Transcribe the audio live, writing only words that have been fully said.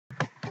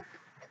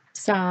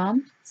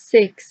Psalm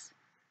 6.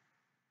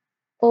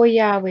 O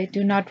Yahweh,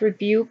 do not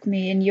rebuke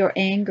me in your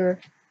anger,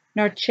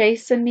 nor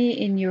chasten me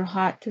in your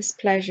hot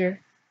displeasure.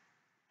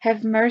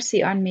 Have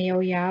mercy on me, O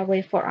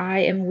Yahweh, for I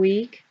am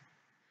weak.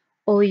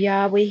 O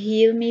Yahweh,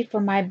 heal me, for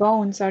my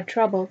bones are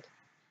troubled.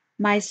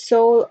 My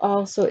soul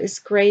also is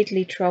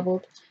greatly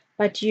troubled.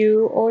 But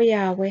you, O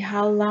Yahweh,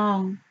 how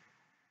long?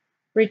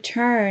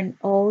 Return,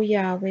 O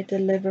Yahweh,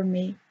 deliver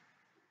me.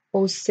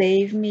 O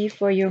save me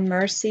for your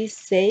mercy's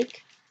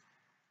sake.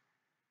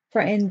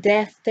 For in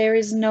death there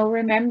is no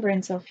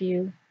remembrance of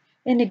you.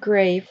 In the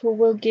grave who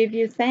will give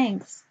you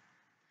thanks?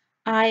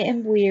 I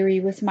am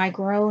weary with my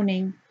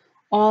groaning.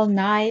 All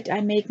night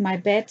I make my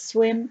bed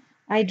swim.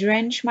 I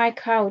drench my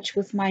couch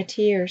with my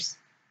tears.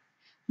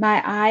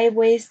 My eye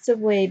wastes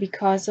away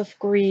because of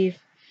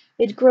grief.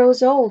 It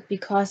grows old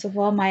because of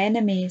all my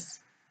enemies.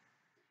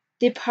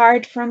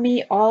 Depart from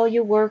me, all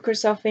you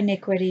workers of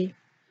iniquity,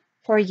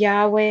 for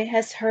Yahweh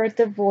has heard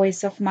the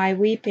voice of my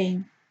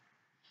weeping.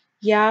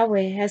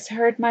 Yahweh has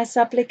heard my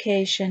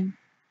supplication.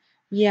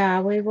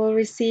 Yahweh will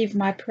receive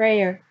my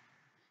prayer.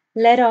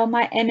 Let all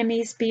my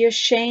enemies be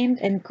ashamed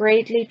and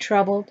greatly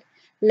troubled.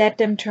 Let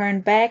them turn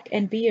back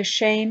and be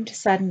ashamed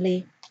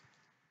suddenly.